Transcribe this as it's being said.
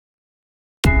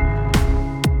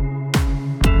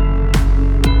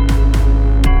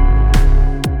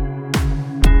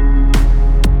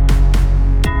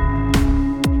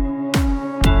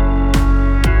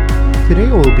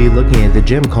Today we'll be looking at the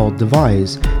gem called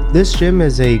Devise. This gem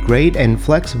is a great and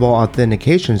flexible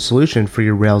authentication solution for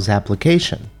your Rails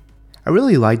application. I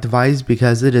really like Devise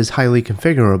because it is highly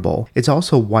configurable. It's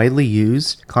also widely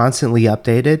used, constantly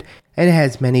updated, and it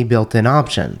has many built-in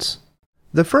options.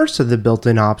 The first of the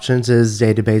built-in options is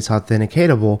database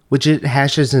authenticatable, which it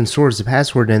hashes and stores the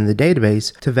password in the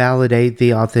database to validate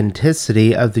the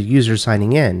authenticity of the user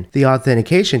signing in. The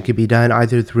authentication can be done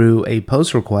either through a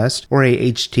POST request or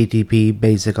a HTTP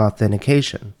basic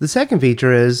authentication. The second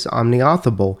feature is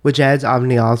OmniAuthable, which adds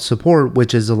OmniAuth support,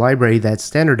 which is a library that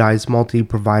standardizes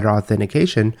multi-provider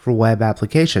authentication for web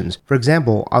applications. For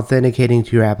example, authenticating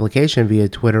to your application via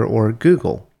Twitter or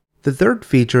Google. The third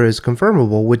feature is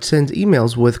Confirmable, which sends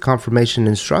emails with confirmation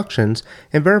instructions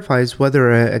and verifies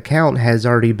whether an account has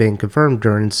already been confirmed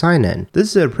during sign-in.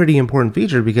 This is a pretty important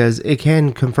feature because it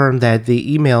can confirm that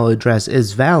the email address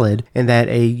is valid and that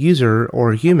a user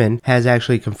or human has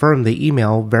actually confirmed the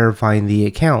email verifying the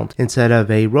account instead of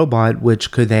a robot,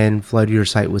 which could then flood your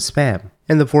site with spam.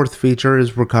 And the fourth feature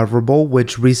is Recoverable,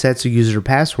 which resets a user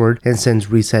password and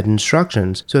sends reset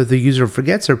instructions. So if the user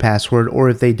forgets their password or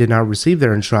if they did not receive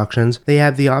their instructions, they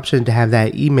have the option to have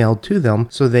that emailed to them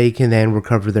so they can then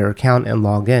recover their account and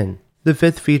log in. The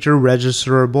fifth feature,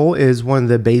 Registerable, is one of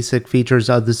the basic features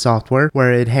of the software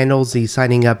where it handles the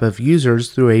signing up of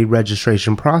users through a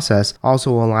registration process,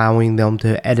 also allowing them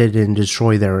to edit and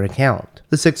destroy their account.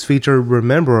 The sixth feature,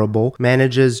 Rememberable,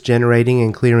 manages generating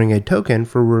and clearing a token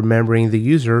for remembering the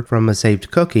user from a saved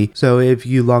cookie. So if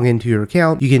you log into your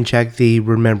account, you can check the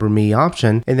Remember Me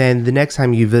option, and then the next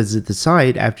time you visit the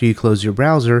site after you close your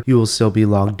browser, you will still be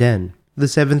logged in. The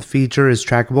seventh feature is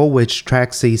Trackable, which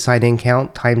tracks the sign-in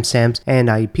count, timestamps, and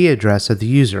IP address of the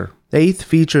user. The eighth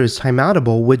feature is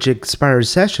Timeoutable, which expires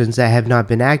sessions that have not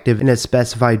been active in a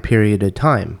specified period of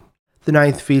time. The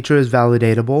ninth feature is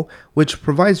Validatable, which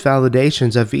provides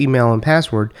validations of email and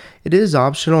password. It is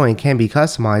optional and can be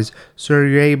customized, so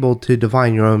you're able to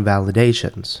define your own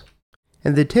validations.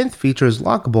 And the 10th feature is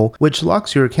Lockable, which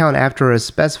locks your account after a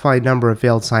specified number of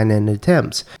failed sign-in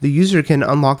attempts. The user can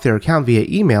unlock their account via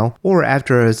email or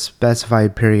after a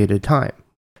specified period of time.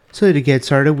 So to get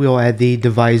started, we'll add the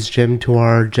Devise gem to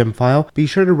our gem file. Be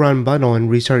sure to run bundle and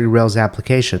restart your Rails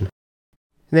application.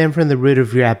 And then from the root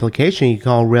of your application, you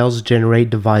call Rails generate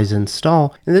devise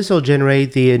install, and this will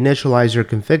generate the initializer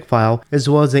config file as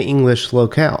well as the English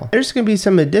locale. There's going to be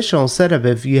some additional setup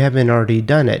if you haven't already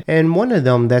done it, and one of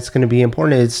them that's going to be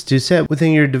important is to set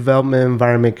within your development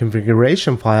environment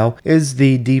configuration file is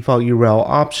the default URL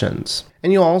options.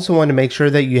 And you'll also want to make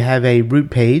sure that you have a root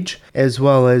page as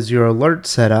well as your alert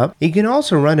set up. You can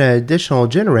also run an additional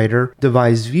generator,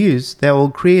 Devise Views, that will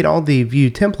create all the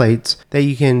view templates that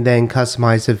you can then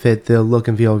customize to fit the look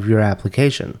and feel of your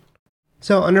application.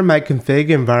 So under my config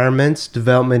environments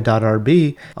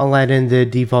development.rb, I'll add in the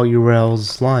default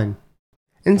URLs line.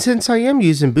 And since I am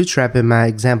using Bootstrap in my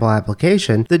example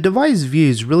application, the Devise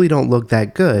views really don't look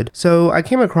that good. So I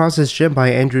came across this gem by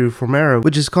Andrew Formera,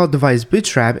 which is called Devise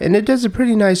Bootstrap, and it does a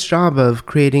pretty nice job of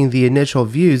creating the initial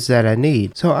views that I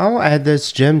need. So I'll add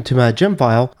this gem to my gem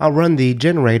file, I'll run the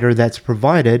generator that's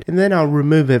provided, and then I'll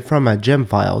remove it from my gem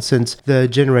file since the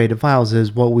generated files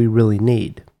is what we really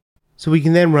need. So we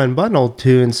can then run bundle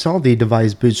to install the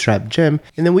Devise Bootstrap gem,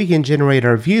 and then we can generate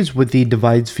our views with the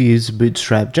Devise Views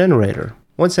Bootstrap generator.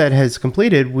 Once that has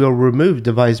completed, we'll remove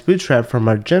Devise Bootstrap from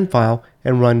our gem file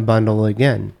and run bundle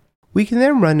again. We can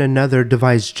then run another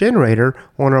Devise generator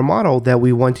on our model that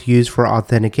we want to use for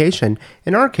authentication.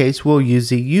 In our case, we'll use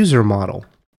the user model.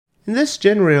 And this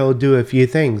generator will do a few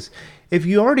things. If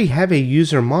you already have a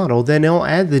user model, then it'll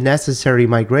add the necessary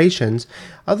migrations.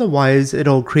 Otherwise,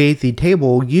 it'll create the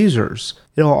table users.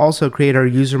 It'll also create our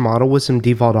user model with some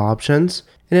default options.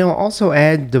 And it'll also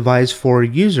add Devise for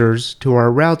users to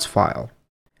our routes file.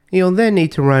 You'll then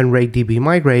need to run rake-db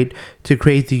migrate to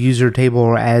create the user table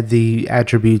or add the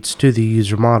attributes to the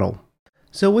user model.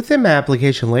 So within my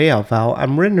application layout file,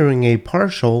 I'm rendering a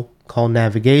partial called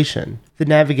navigation. The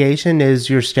navigation is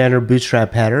your standard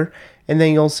Bootstrap header, and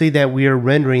then you'll see that we are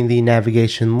rendering the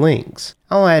navigation links.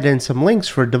 I'll add in some links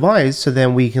for Devise so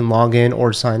then we can log in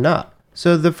or sign up.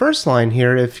 So the first line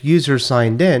here, if user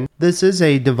signed in, this is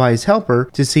a Devise helper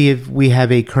to see if we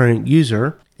have a current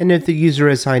user. And if the user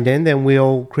is signed in, then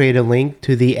we'll create a link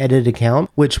to the edit account,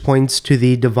 which points to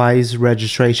the Devise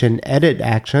registration edit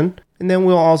action. And then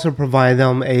we'll also provide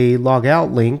them a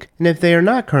logout link. And if they are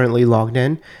not currently logged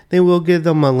in, then we'll give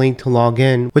them a link to log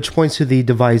in, which points to the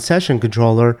Devise session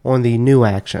controller on the new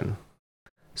action.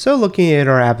 So looking at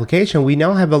our application, we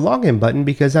now have a login button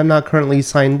because I'm not currently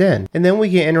signed in. And then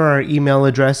we can enter our email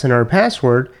address and our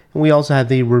password, and we also have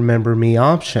the Remember Me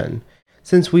option.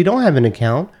 Since we don't have an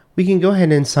account, we can go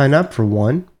ahead and sign up for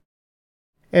one.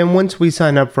 And once we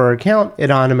sign up for our account, it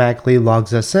automatically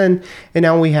logs us in, and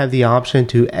now we have the option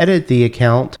to edit the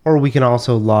account, or we can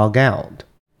also log out.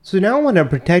 So now I want to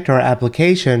protect our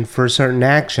application for certain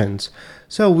actions.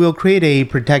 So we'll create a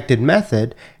protected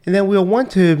method, and then we'll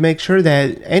want to make sure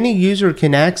that any user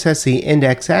can access the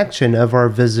index action of our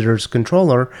visitor's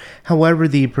controller. However,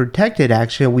 the protected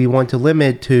action we want to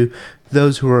limit to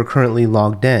those who are currently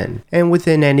logged in. And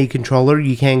within any controller,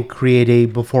 you can create a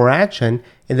before action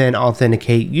and then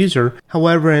authenticate user.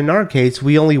 However, in our case,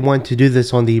 we only want to do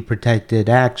this on the protected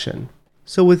action.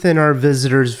 So within our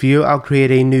visitors view, I'll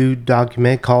create a new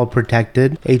document called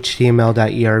protected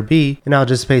html.erb, and I'll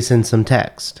just paste in some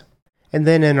text. And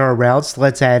then in our routes,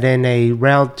 let's add in a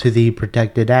route to the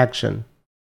protected action.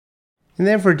 And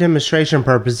then for demonstration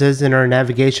purposes, in our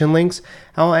navigation links,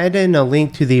 I'll add in a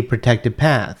link to the protected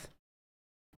path.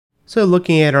 So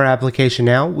looking at our application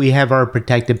now, we have our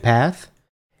protected path,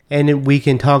 and we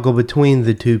can toggle between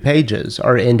the two pages,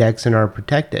 our index and our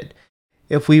protected.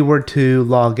 If we were to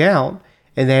log out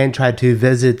and then try to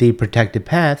visit the protected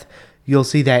path, you'll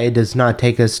see that it does not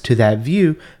take us to that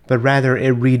view, but rather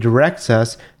it redirects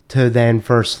us to then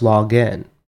first log in.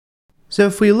 So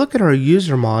if we look at our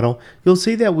user model, you'll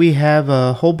see that we have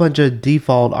a whole bunch of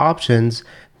default options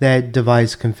that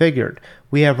Devise configured.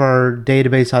 We have our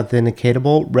database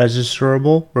authenticatable,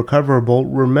 registerable, recoverable,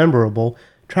 rememberable,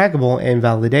 trackable, and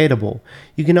validatable.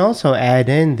 You can also add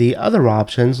in the other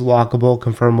options: lockable,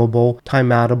 confirmable,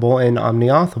 timeoutable, and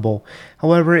omniauthable.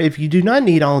 However, if you do not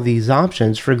need all of these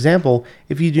options, for example,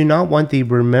 if you do not want the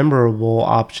rememberable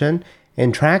option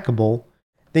and trackable,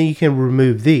 then you can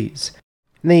remove these.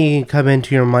 And then you can come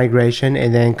into your migration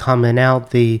and then comment out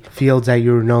the fields that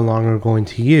you're no longer going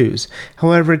to use.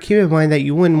 However, keep in mind that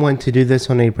you wouldn't want to do this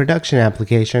on a production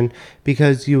application,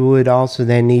 because you would also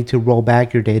then need to roll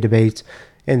back your database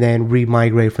and then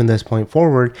re-migrate from this point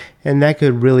forward, and that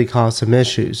could really cause some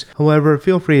issues. However,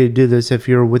 feel free to do this if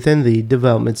you're within the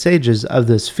development stages of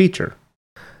this feature.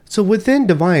 So within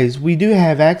Devise, we do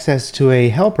have access to a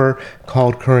helper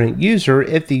called current user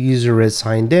if the user is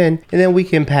signed in, and then we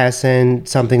can pass in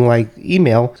something like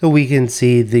email so we can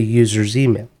see the user's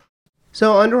email.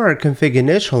 So under our config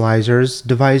initializers,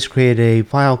 Devise created a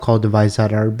file called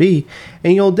devise.rb,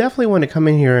 and you'll definitely want to come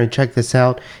in here and check this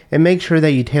out and make sure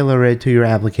that you tailor it to your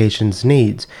application's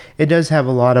needs. It does have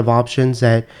a lot of options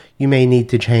that you may need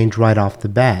to change right off the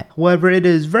bat. However, it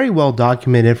is very well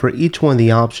documented for each one of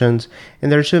the options, and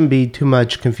there shouldn't be too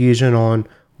much confusion on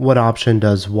what option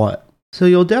does what. So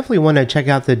you'll definitely want to check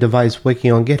out the Devise wiki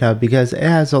on GitHub, because it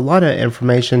has a lot of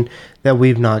information that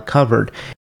we've not covered.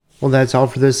 Well, that's all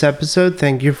for this episode.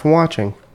 Thank you for watching.